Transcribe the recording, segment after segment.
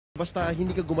basta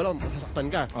hindi ka gumalaw,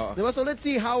 masasaktan ka. Diba? So let's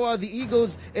see how the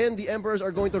Eagles and the Emperors are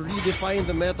going to redefine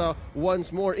the meta once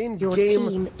more in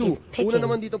Game 2. Una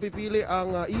naman dito pipili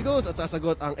ang Eagles at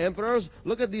sasagot ang Emperors.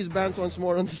 Look at these bans once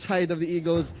more on the side of the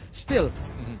Eagles. Still,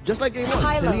 just like Game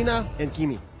 1, Selena and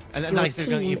Kimi. Nakikita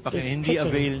kang impact na hindi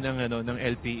avail ng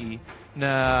LPE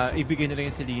na ibigay nila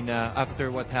yung Selena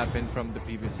after what happened from the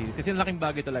previous series. Kasi laking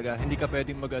bagay talaga. Hindi ka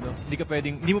pwedeng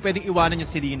hindi mo pwedeng iwanan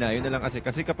yung Selena. Yun na lang kasi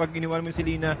kapag iniwanan mo yung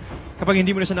Selena, kapag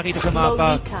hindi mo na siya nakita sa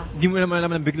mapa, hindi mo naman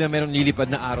alam na bigla meron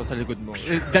lilipad na araw sa likod mo.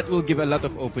 That will give a lot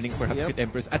of opening for Happy Feet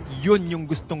Emperors. At yun yung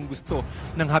gustong-gusto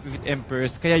ng Happy Feet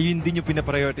Emperors. Kaya yun din yung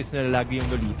pinapriorities na lagi yung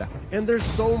Lolita. And there's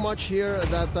so much here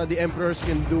that the Emperors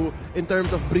can do in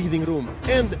terms of breathing room.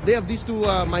 And they have these two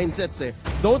mindsets eh.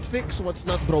 Don't fix what's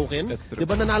not broken.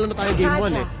 Diba nanalo na tayo Game 1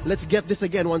 eh. Let's get this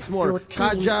again once more.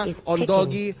 Kaja on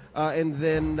Doggy and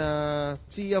then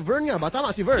si Vern nga ba?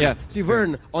 Tama, si Vern. Yeah. Si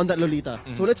Vern on that Lolita.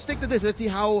 So let's stick to this. Let's see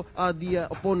how the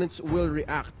opponents will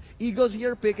react. Eagles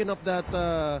here picking up that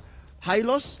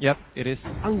Hylos. Yep, it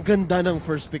is. Ang ganda ng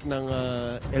first pick ng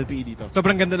LPE dito.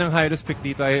 Sobrang ganda ng Hylos pick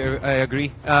dito. I agree.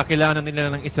 Kailangan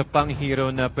nila ng isa pang hero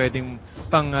na pwedeng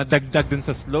pang dagdag dun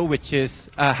sa slow, which is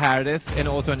Harith, and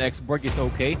also an X-Borg is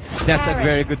okay. That's a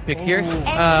very good pick here.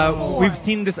 We've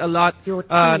seen this a lot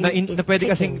na pwede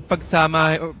kasing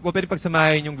pwede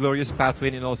pagsamahin yung Glorious Pathway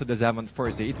and also the Zaman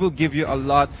Force. It will give you a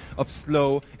lot of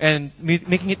slow and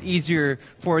making it easier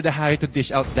for the Harry to dish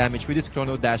out damage with his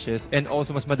chrono dashes, and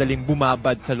also mas madaling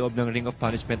bumabad sa loob ng Ring of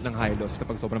Punishment ng Hylos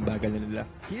kapag sobrang bagal na nila.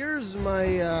 Here's my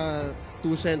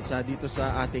 2 cents dito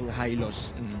sa ating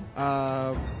Hylos.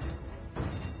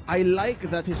 I like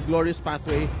that his Glorious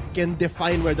Pathway can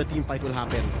define where the team fight will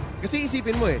happen. Kasi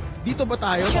isipin mo dito ba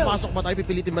tayo, papasok ba tayo,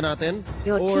 pipilitin ba natin?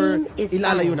 Or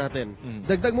ilalayo natin?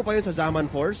 Dagdag mo pa yun sa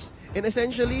Zaman Force. And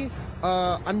essentially,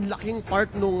 ang laking part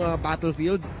nung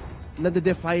battlefield na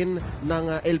de-define ng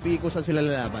LPE kung saan sila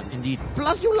lalaban. Indeed.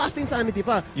 Plus yung last insanity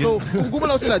pa. So, kung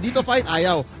gumalaw sila, dito fight,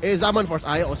 ayaw. Zaman Force,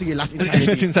 ayaw. O sige, last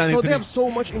insanity. So, they have so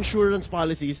much insurance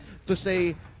policies to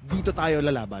say, dito tayo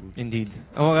lalaban. Indeed.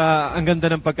 Ang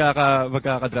ganda ng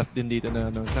pagkaka-draft din dito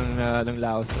ng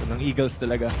Laus, ng Eagles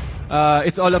talaga.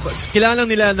 It's all about, kailangan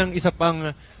nila ng isa pang,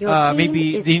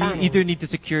 maybe they either need to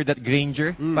secure that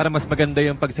Granger para mas maganda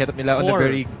yung pag-setup nila on a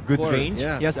very good range.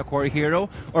 Yeah. Yes, a core hero,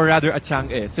 or rather a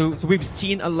Chang'e. So we've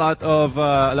seen a lot of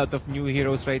new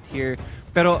heroes right here.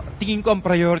 Pero tingin ko ang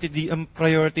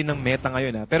priority ng meta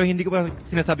ngayon. Pero hindi ko pa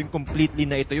sinasabing completely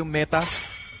na ito yung meta.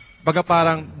 Baga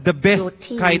parang the best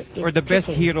kite or the best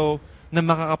hero na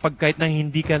makakapag-kite na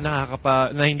hindi ka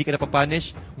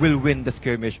napapunish will win the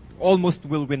skirmish. Almost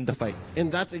will win the fight.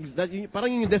 And that's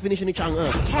parang yung definition ni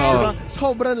Chang'e. Diba?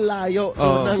 Sobrang layo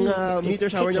ng meteor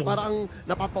shower niya. Parang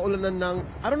napapaulanan ng,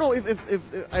 I don't know if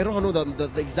I don't know the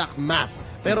exact math.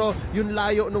 Pero yung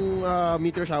layo nung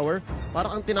meteor shower,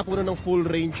 parang ang tinapunan ng full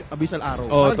range abyssal arrow.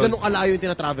 Parang ganun kalayo yung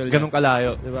tinatravel niya. Ganun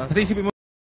kalayo. Diba? Kasi isipin mo,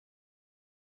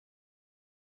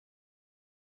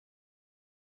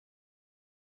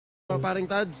 paring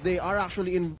Tads, they are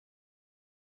actually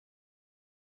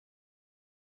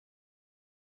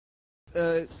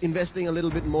investing a little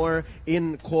bit more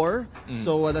in core.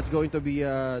 So that's going to be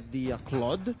the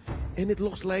Claude. And it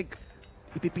looks like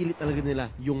ipipilit talaga nila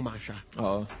yung Masha.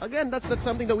 Again, that's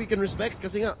something that we can respect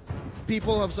kasi nga,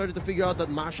 people have started to figure out that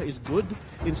Masha is good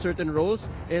in certain roles,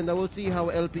 and we'll see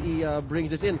how LPE brings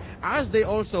this in. As they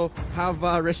also have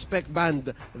respect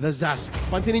banned the Zask.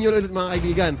 Pansinin nyo ulit mga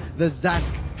kaibigan, the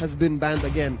Zask has been banned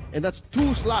again, and that's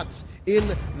 2 slots in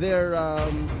their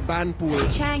ban pool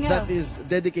that is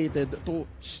dedicated to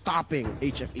stopping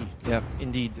HFE. Yeah,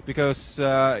 indeed. Because,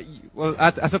 well,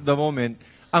 as of the moment,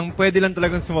 ang pwede lang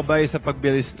talagang sumabay sa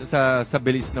pagbilis sa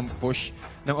bilis ng push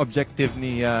ng objective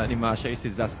ni Masha is si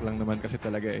Zask lang naman kasi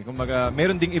talaga eh. Kumbaga,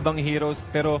 meron ding ibang heroes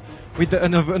pero with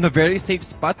on a very safe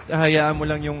spot, hayaan mo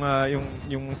lang yung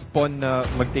spawn na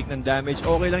mag-take ng damage.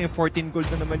 Okay lang yung 14 gold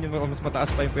na naman yung mas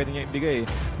mataas pa yung pwede niya ibigay.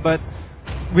 But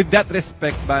with that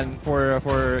respect ban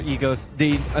for Eagles,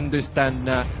 they understand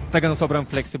na talagang sobrang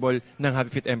flexible ng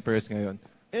Happy Feet Emperors ngayon.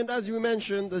 And as you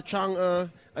mentioned, the Chang'e,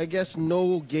 I guess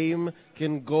no game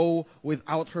can go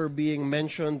without her being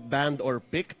mentioned, banned, or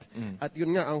picked. At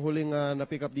yun nga, ang huling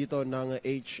na-pick up dito ng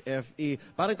HFE.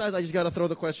 Parang tayo, I just gotta throw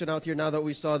the question out here now that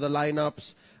we saw the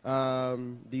lineups.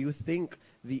 Do you think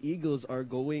the Eagles are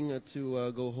going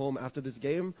to go home after this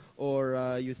game?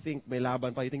 Or you think may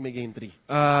laban pa? You think may game 3?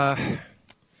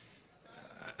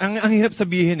 Ang hirap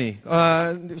sabihin eh.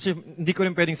 Hindi ko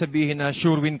rin pwedeng sabihin na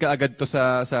sure win ka agad to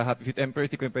sa Happy Feet Emperors.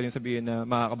 Hindi ko rin pwedeng sabihin na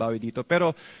makakabawi dito.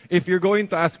 Pero if you're going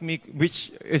to ask me which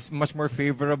is much more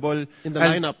favorable in the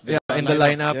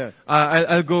lineup,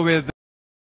 I'll go with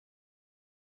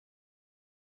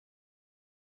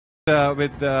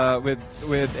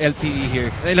LPE here.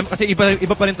 Kasi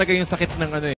iba pa rin talaga yung sakit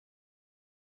ng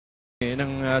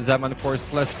ng Zaman Force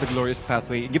plus the Glorious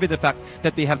Pathway, given the fact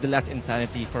that they have the last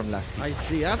insanity from last week. I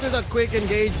see. After that quick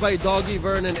engage by Doggy,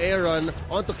 Vern, and Aaron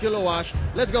onto Kilowash,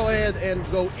 let's go ahead and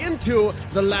go into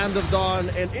the Land of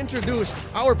Dawn and introduce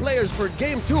our players for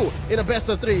Game 2 in a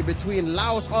best-of-3 between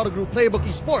Laus Auto Group, Playbook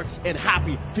Esports, and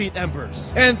Happy Feet Emperors.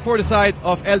 And for the side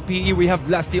of LPE, we have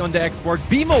Blasty on the export,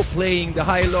 Bimo playing the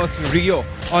high-loss Rio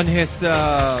on his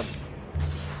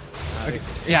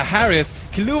Harith,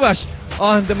 Kiluwash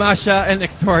on the Masha, and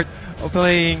Extort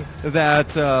playing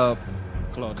that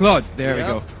Claude. There we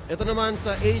go. Ito naman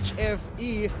sa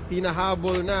HFE,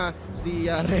 hinahabol na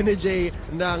si Rene J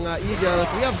ng Eagles.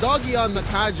 We have Doggy on the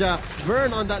Kaja,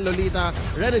 Vern on that Lolita,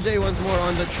 Rene J once more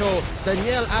on the Cho,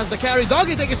 Daniel as the carry.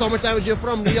 Doggy taking so much damage here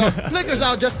from Leo, flickers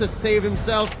out just to save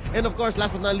himself. And of course,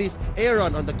 last but not least,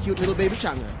 Aaron on the cute little baby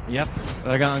Changa. Yep,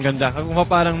 talagang ang ganda.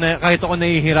 Parang kahit ako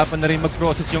nahihirapan na rin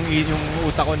mag-process yung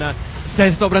utak ko na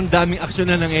dahil sobrang daming action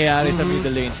na nangyayari sa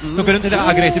middle lane. So ganun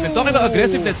talaga aggressive. And talking about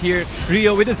aggressiveness here,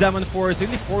 Rio with the Zaman Force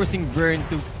really forcing Vern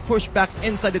to push back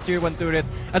inside the tier 1 turret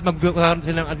at magkakaroon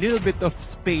silang a little bit of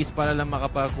space para lang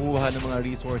makapakuha ng mga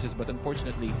resources. But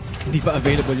unfortunately, hindi pa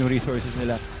available yung resources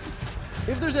nila.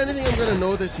 If there's anything I'm gonna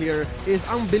notice here is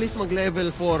ang bilis mag-level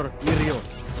 4 ni Rio.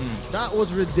 That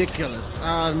was ridiculous.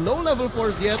 No level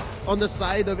 4s yet on the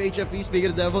side of HFE.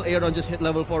 Speaking of devil, Aaron just hit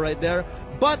level 4 right there.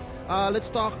 But let's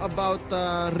talk about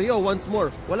Rio once more.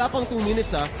 Wala pang 2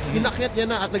 minutes hinakit niya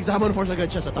na at nag-Zaman Force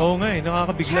agad siya sa top. Oo nga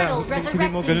nakakabigla.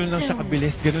 Sabihin mo, ganun lang siya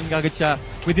kabilis. Ganun agad siya.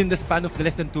 Within the span of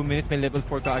less than 2 minutes, may level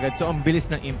 4 ka agad. So ang bilis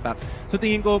ng impact. So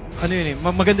tingin ko,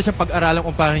 maganda siyang pag-aralan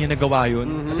kung paano niya nagawa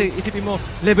yun. Kasi isipin mo,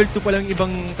 level 2 pa lang yung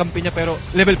ibang kampi niya, pero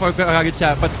level 4 ka agad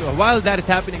siya. But while that is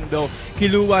happening though,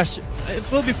 Kiluwash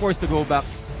will be forced to go back.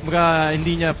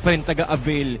 Hindi niya pa rin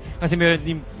taga-avail kasi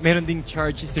meron ding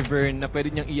charge si Vern na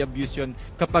pwede niyang i-abuse yun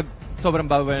kapag sobrang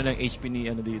baba na ng HP ni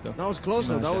dito. That was close.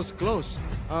 That was close.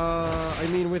 I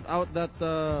mean, without that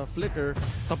flicker,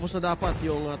 tapos na dapat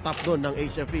yung top doon ng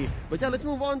HFE. But yeah, let's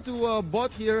move on to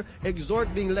bot here. Exhort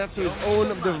being left to his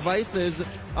own devices.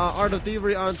 Art of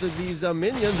Thievery onto these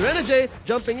minions. Renegade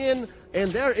jumping in. And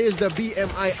there is the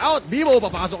BMI out. Bimo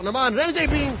papasok naman.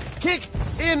 Renegade being kicked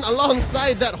in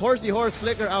alongside that horsey horse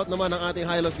flicker out naman ng ating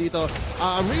Hylos dito.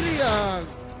 I'm really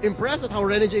impressed at how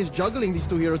Renegade is juggling these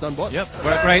two heroes on bot. Yep.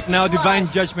 Right now,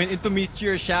 Divine Judgment into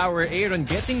Meteor Shower. Aaron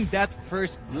getting that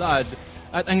first blood.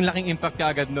 At ang laking impact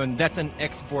kaagad nun, that's an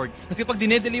export. Kasi pag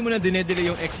dinedelay mo na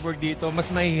yung export dito, mas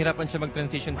mahihirapan siya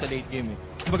mag-transition sa late game.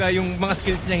 Kumbaga yung mga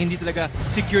skills niya hindi talaga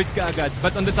secured kaagad.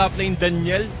 But on the top lane,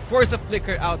 Daniel force a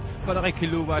flicker out para kay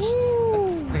Kiluwash.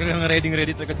 Talagang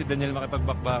ready talaga si Daniel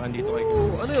makipagbakbakan dito kay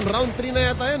Kiluwash. Ano yun, round 3 na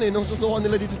yata yun nung susukan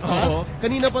nila dito sa taas.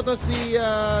 Kanina pa to si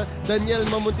Daniel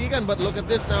mamuntikan, but look at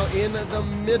this now in the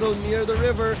middle near the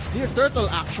river, near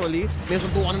Turtle actually. May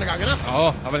suntukan na nagaganap.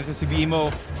 Habang si Bimo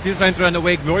still trying to run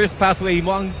away. Glorious Pathway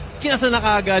mo ang kinasa na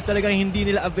kaagad. Talagang hindi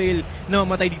nila avail na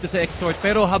mamatay dito sa Extort.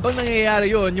 Pero habang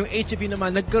nangyayari yun, yung HFE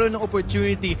naman nagkaroon ng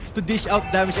opportunity to dish out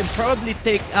damage and probably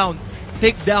take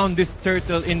down this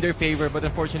turtle in their favor. But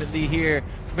unfortunately here,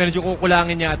 medyo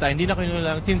kukulangin yata. Hindi na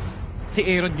kinulang since si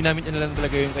Aaron, ginamit niya na lang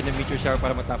talaga yung kanyang Meteor Shower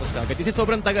para matapos agad. Kasi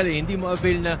sobrang tagal hindi mo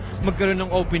avail na magkaroon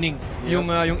ng opening yung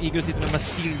Eagles dito na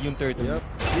ma-steal yung turtle.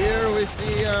 Here we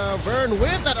see Vern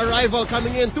with that arrival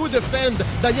coming in to defend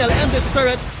Daniel and this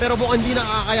turret. Pero mukhang hindi na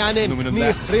kakayanin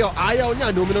ni Rio. Ayaw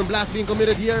niya. Numenon Blast being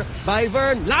committed here by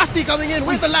Vern. Lasty coming in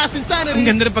with the last insanity. Ang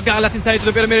ganda rin pagkaka-last insanity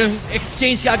pero meron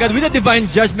exchange kaagad with a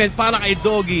Divine Judgment para kay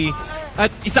Doggy.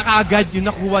 At isa kaagad yung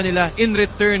nakuha nila in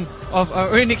return of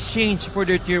or in exchange for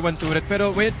their tier 1 turret.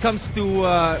 Pero when it comes to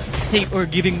save or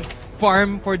giving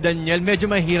farm for Daniel, medyo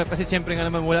mahirap kasi siyempre nga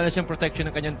naman wala na siyang protection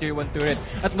ng kanyang tier 1 turret.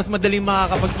 At mas madaling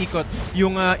makakapag-ikot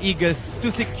yung Eagles to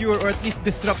secure or at least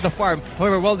disrupt the farm.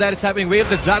 However, while that is happening, Way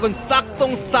of the Dragon,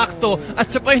 saktong-sakto at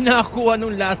siya pa yung nakakuha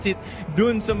ng last hit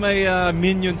dun sa may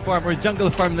minion farm or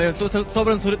jungle farm na yun. So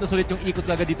sobrang sulit na sulit yung ikot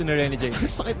agad dito ni Renegade.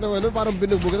 Sakit naman nun, parang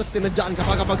binubugat at tinadyaan ka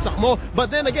pagkapagsak mo.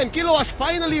 But then again, Kilowash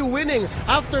finally winning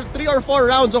after 3 or 4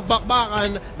 rounds of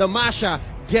bakbakan. The Masha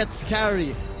gets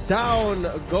carry. Down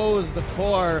goes the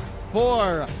core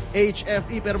for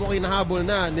HFE, pero mukhang nahabol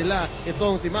na nila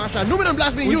itong si Masha. Numenon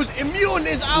Blast being used. Immune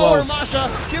is our Masha.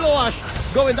 Kilowash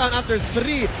going down after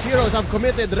 3 heroes have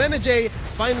committed. Renegade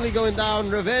finally going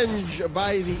down. Revenge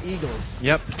by the Eagles.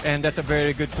 Yep, and that's a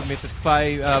very good committed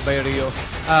fight by Rio.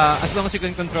 As long as you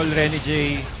can control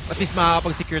Renegade, at least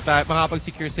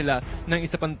makakapag-secure sila ng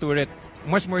isa pang turret.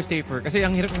 Much more safer. Kasi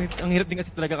ang hirap din kasi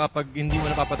talaga kapag hindi mo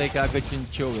napapatay ka agad yung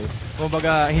Cho.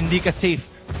 Kumbaga, hindi ka safe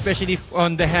especially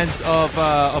on the hands of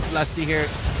Lasty here.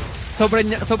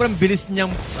 Sobrang bilis niyang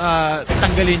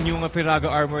tanggalin yung Firaga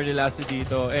armor ni Lasty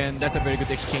dito, and that's a very good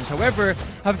exchange. However,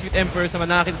 Happy Feet Emperors naman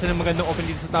nakakita sila ng magandang open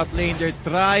dito sa top lane. They're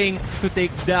trying to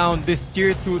take down this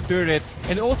tier 2 turret,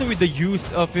 and also with the use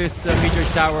of his Meteor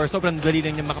Shower, sobrang dali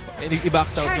lang niya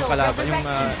i-box out yung kalaban, yung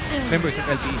members of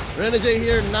LPE. Renegade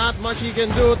here, not much he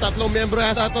can do. Tatlong membro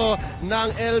yata to ng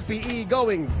LPE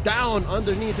going down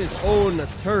underneath his own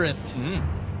turret.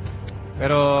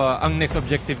 Pero ang next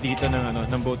objective dito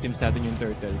ng both teams natin yung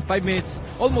turtle. 5 minutes,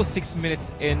 almost 6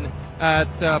 minutes in, at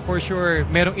for sure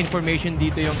merong information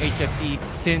dito yung HFE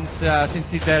since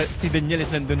si Daniel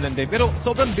is nandun din. Pero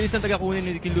sobrang bilis na tagakunin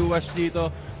ni Kiluwash dito.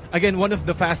 Again, one of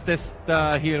the fastest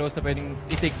heroes na pwedeng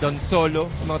i-take down solo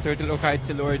sa mga turtle o kahit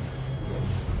si Lord.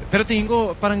 Pero tingin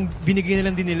ko, parang binigay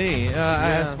na lang din nila eh.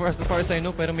 As far as I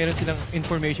know, pero meron silang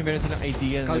information, meron silang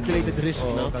idea. Calculated risk,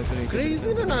 no? Calculated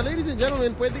Crazy na. Ladies and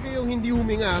gentlemen, pwede kayong hindi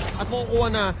huminga at makukuha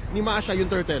na ni Masha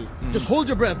yung turtle. Just hold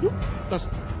your breath.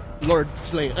 Tapos, Lord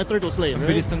slain, turtle slain,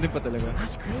 right? Bilis lang din pa talaga.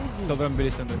 That's crazy. Sobrang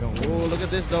bilis lang talaga. Oh, look at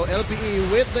this though.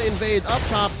 LPE with the invade up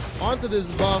top onto this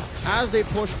buff as they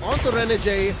push onto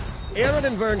Renegade. Aaron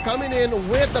and Vern coming in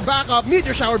with the backup.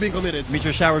 Meteor Shower being committed.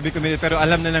 Meteor Shower being committed, pero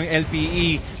alam na ng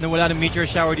LPE na wala ng Meteor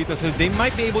Shower dito. So they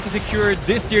might be able to secure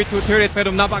this tier 2 turret,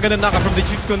 pero napakaganda naka from the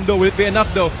cheat condo. Will it be enough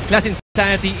though? Last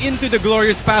Insanity into the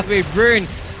glorious pathway. Vern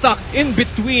stuck in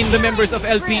between the members of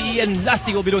LPE, and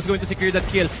Lasty will be those going to secure that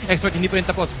kill. Expert hindi pa rin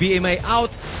tapos. BMI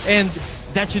out, and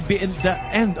that should be in the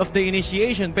end of the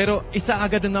initiation. Pero isa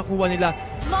agad na nakuha nila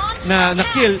na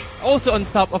kill also on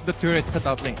top of the turret sa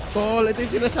top lane. Tol, ito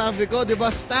yung sinasabi ko, di ba?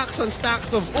 Stacks on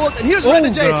stacks of ult. And here's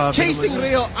Renegade chasing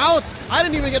Rio out. I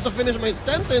didn't even get to finish my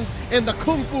sentence, and the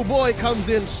Kung Fu boy comes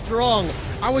in strong.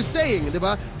 I was saying, di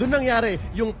ba? Doon nangyari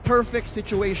yung perfect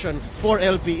situation for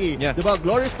LPE. Yeah. Di ba?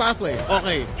 Glorious Pathway,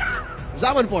 okay.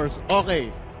 Zaman Force, okay.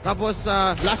 Tapos,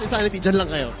 Last Insanity, dyan lang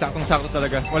kayo. Saktong-sakto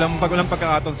talaga. Walang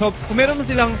pagkakataon. So, kung meron man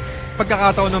silang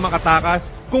pagkakataon na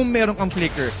makatakas, kung meron kang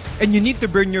flicker, and you need to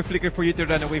burn your flicker for you to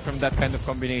run away from that kind of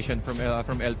combination from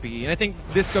LPE. And I think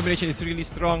this combination is really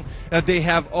strong. They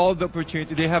have all the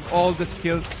opportunity, they have all the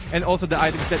skills, and also the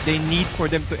items that they need for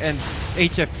them to end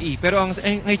HFE. Pero ang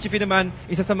HFE naman,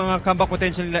 isa sa mga comeback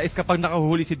potential nila is kapag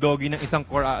nakahuli si Doggy ng isang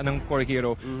core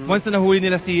hero. Once na nahuli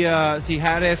nila si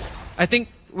Harris, I think,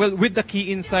 well, with the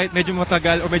key insight, medyo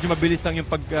matagal or medyo mabilis lang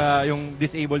yung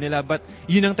disable nila, but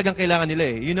yun ang tagang kailangan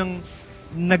nila eh. Yun ang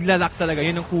naglalak talaga,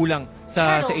 yun ang kulang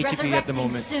sa HFE at the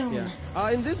moment.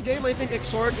 Yeah. In this game, I think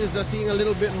Exort is seeing a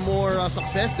little bit more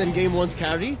success than Game 1's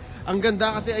carry. Ang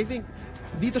ganda kasi I think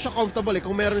dito siya comfortable eh.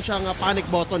 Kung meron siyang panic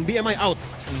button, BMI out.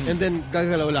 And then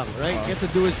gagalaw lang, right? Get to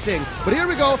do his thing. But here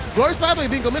we go. Glorious Pathway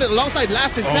being committed alongside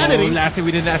Last Insanity. Lasty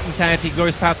with the Last Insanity,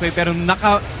 Glorious Pathway. Pero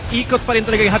nakaikot pa rin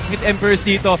talaga yung Happy Feet Emperors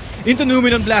dito. Into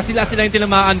Numinon Blast. Sila yung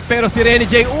tinamaan. Pero si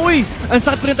Renegade, uy! Ang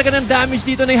sakit pa rin talaga ng damage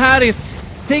dito ni Harris.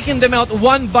 Taking them out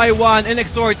one by one, and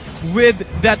Extort with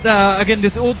that, again,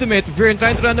 this ultimate. Vern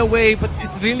trying to run away, but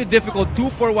it's really difficult.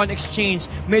 2-for-1 exchange.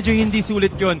 Medyo hindi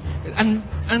sulit yun.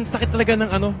 Ang sakit talaga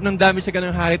ng damage sa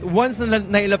ganang Harit. Once na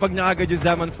nailapag na agad yung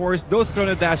Zaman Force, those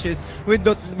chrono dashes, with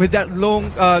that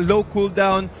long, low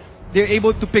cooldown, they're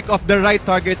able to pick off the right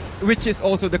targets, which is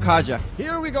also the Kaja.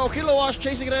 Here we go. Kilowash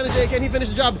chasing Renegade. Can he finish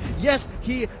the job? Yes,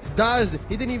 he does.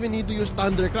 He didn't even need to use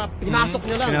Thunderclap. Pinasok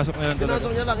niya lang.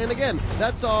 Pinasok niya lang. And again,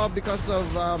 that's all because of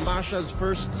Masha's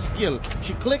first skill.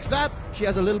 She clicks that. She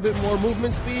has a little bit more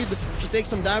movement speed. She takes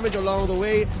some damage along the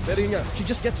way. Pero yun nga, she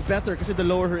just gets better kasi the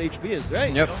lower her HP is,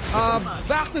 right? Yep.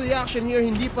 Back to the action here.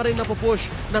 Hindi pa rin napupush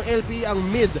ng LP ang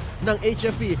mid ng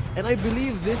HFE. And I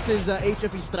believe this is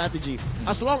HFE strategy.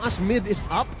 As long as mid is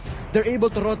up, they're able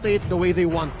to rotate the way they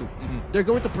want to. They're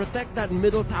going to protect that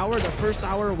middle tower, the first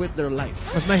tower, with their life.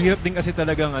 Mas mahirap din kasi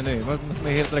talagang mas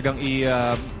mahirap talagang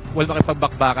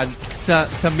makipagbakbakan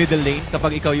sa middle lane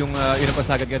kapag ikaw yung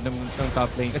pasagad ng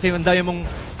top lane. Kasi ang dami mong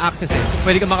access eh.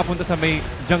 Pwede ka makapunta sa may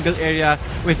jungle area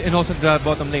and also the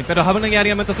bottom lane. Pero habang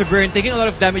nangyari naman to si Vern, taking a lot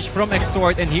of damage from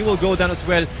Extort, and he will go down as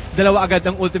well. Dalawa agad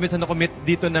ang ultimates na nakomit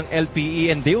dito ng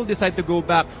LPE, and they will decide to go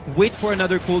back, wait for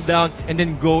another cooldown, and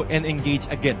then go and engage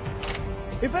again.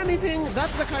 If anything,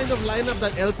 that's the kind of lineup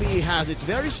that LPE has. It's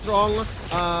very strong,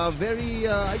 I'd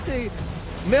say,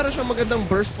 meron siyang magandang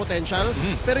burst potential.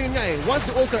 Pero yun nga eh, once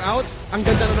the ult are out, ang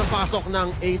ganda na ng pasok ng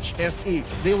HFE.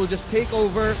 They will just take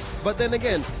over. But then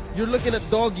again, you're looking at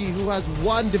Doggy who has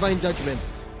one Divine Judgment.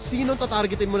 sino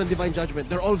tatargetin mo ng Divine Judgment?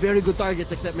 They're all very good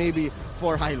targets except maybe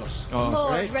for Hylos.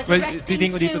 Right? Well,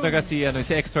 titingin ko dito talaga si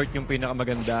Exort yung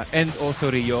pinakamaganda and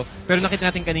also Rio. Pero nakita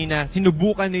natin kanina,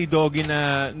 sinubukan ni Doggy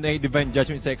na Divine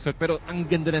Judgment sa Exort pero ang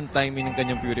ganda ng timing ng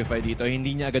kanyang Purify dito.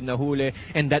 Hindi niya agad nahuli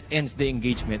and that ends the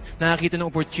engagement. Nakakita ng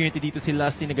opportunity dito si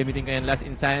Lusty na gamitin kanyang Last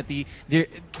Insanity.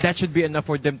 That should be enough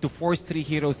for them to force 3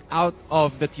 heroes out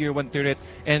of the tier 1 turret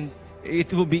and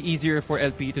it will be easier for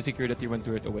LPE to secure the tier 1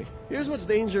 turret away. Here's what's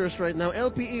dangerous right now.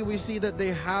 LPE, we see that they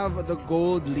have the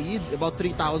gold lead, about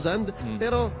 3,000.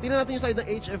 Pero tingnan natin yung side ng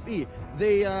HFE.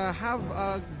 They have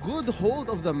a good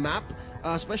hold of the map,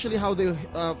 especially how they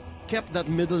kept that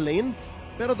middle lane.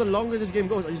 Pero the longer this game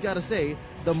goes, I just gotta say,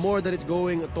 the more that it's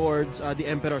going towards the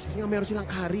Emperors. Kasi nga meron silang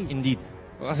carry. Indeed.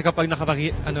 Kasi kapag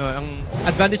ang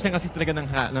advantage lang kasi talaga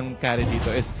ng carry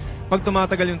dito is pag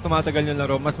tumatagal yung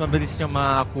laro, mas mabilis siyang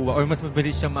makakuha or mas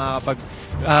mabilis siyang makapag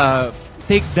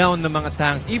take down ng mga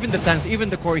tanks, even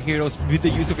the core heroes with the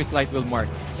use of his light will mark.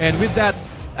 And with that,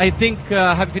 I think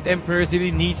Happy Feet Emperors really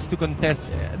needs to contest.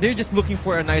 They're just looking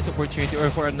for a nice opportunity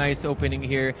or for a nice opening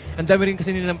here. Ang dami rin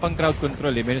kasi nilang pang crowd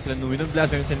control eh. Meron silang Numinum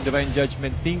Blast, meron silang Divine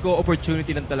Judgment. Tingin ko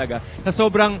opportunity lang talaga. Sa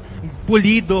sobrang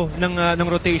pulido ng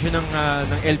rotation ng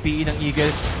LPE, ng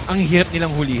Eagles, ang hirap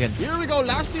nilang hulihin. Here we go,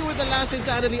 Lasty with the Last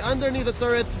Insanity underneath the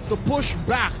turret to push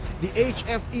back the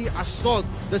HFE assault.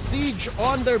 The siege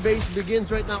on their base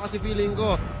begins right now kasi feeling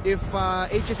ko if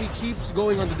HFE keeps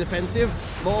going on the defensive,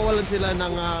 mawawalan sila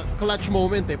ng clutch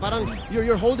moment eh. Parang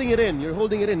you're holding it in,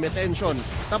 may tension.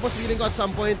 Tapos feeling ko at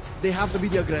some point, they have to be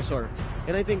the aggressor.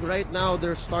 And I think right now,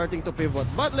 they're starting to pivot.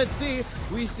 But let's see,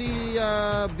 we see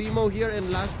Bimo here and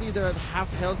Lasty, they're at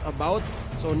half health about.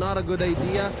 So not a good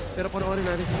idea. Pero panoorin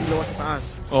natin si Laus sa taas.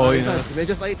 Oh, yun na.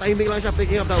 Medyo timing lang siya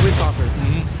picking up that Windtalker.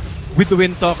 With the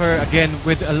Windtalker, again,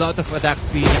 with a lot of attack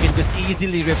speed, you can just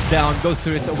easily rip down those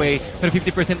turrets away. Pero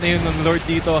 50% na yun ng Lord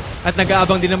dito at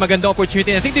nag-aabang din ng maganda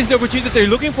opportunity. And I think this is the opportunity that they're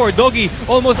looking for. Doggy,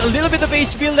 almost a little bit of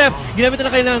HP left. Ginamit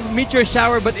na kailang Meteor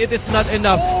Shower but it is not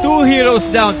enough. 2 heroes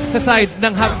down sa side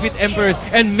ng Happy Feet Emperors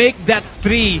and make that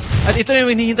 3. At ito na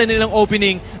yung hinihintay nilang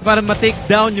opening para ma-take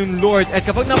down yung Lord. At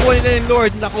kapag nakuha nila yung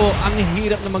Lord, nako, ang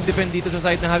hirap na mag-defend dito sa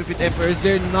side ng Happy Feet Emperors.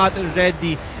 They're not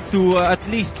ready to at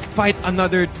least fight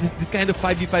another this kind of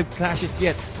 5v5 clashes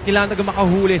yet. Kailangan talaga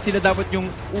makahuli. Sila dapat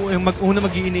yung una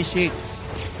mag-i-initiate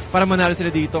para manalo sila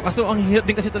dito. Kaso ang hirap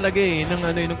din kasi talaga eh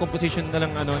ng composition na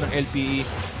ng LPE.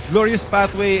 Glorious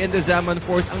Pathway and the Zaman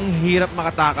Force, ang hirap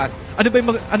makatakas. Ano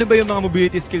ba yung mga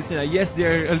mobility skills nila? Yes,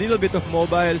 they're a little bit of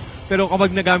mobile, pero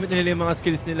kapag nagamit nila yung mga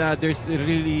skills nila, there's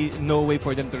really no way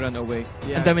for them to run away.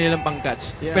 Yeah. Ang dami nilang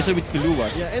pang-catch, especially with Kilua.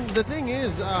 Yeah, and the thing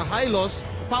is, Hylos,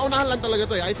 paunahan lang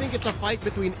talaga to eh. I think it's a fight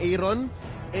between Aaron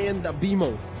and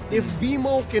Bimo. If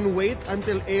Bimo can wait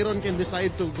until Aaron can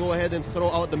decide to go ahead and throw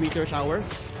out the Meteor Shower,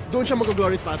 doon siya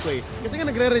mag-Glorious Pathway. Kasi nga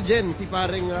nagre-regen si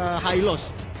paring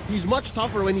Hylos. He's much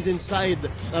tougher when he's inside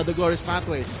the Glorious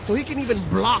Pathway. So he can even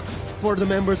block for the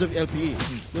members of LPE.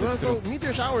 Diba? So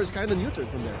Meteor Shower is kind of neutral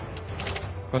from there.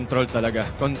 Control talaga.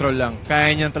 Control lang.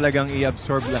 Kaya niyan talagang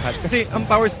i-absorb lahat. Kasi ang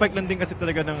power spike lang din kasi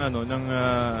talaga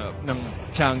ng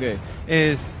Chang'e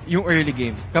is yung early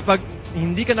game. Kapag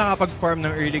hindi ka nakapag-farm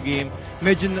ng early game,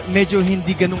 medyo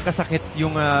hindi ganun kasakit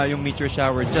yung Meteor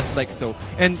Shower, just like so.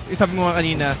 And sabi mo nga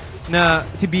kanina na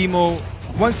si Bimo,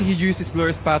 once he uses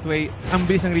Glorious Pathway, ang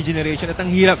bilis ng regeneration at ang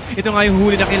hirap. Ito nga yung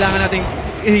huli na kailangan nating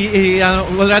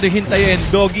rather hintayin.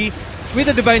 Doggy with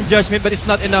the Divine Judgment, but it's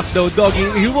not enough though. Doggy,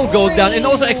 he will go down and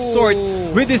also Exort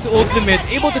with his ultimate,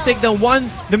 able to take down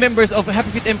the members of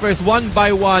Happy Feet Emperors one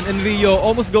by one, and Rio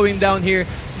almost going down here.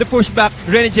 The pushback,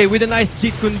 Renegade with a nice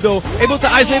Jeet Kundo, able to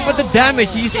isolate, but the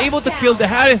damage, he's able to kill the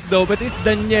Harith though, but it's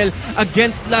Daniel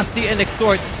against Lusty and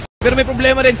Exort. Pero may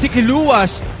problema rin si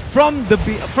Kiluash from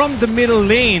the middle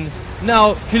lane.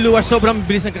 Now, Kiluash sobrang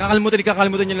bilis,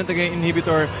 kakalimutan niya lang tagay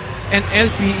inhibitor. And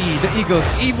LPE, the Eagles,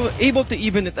 able to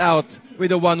even it out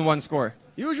with a 1-1 score.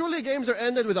 Usually games are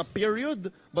ended with a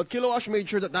period, but Kilowash made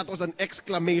sure that was an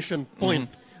exclamation point.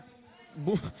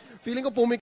 Feeling ko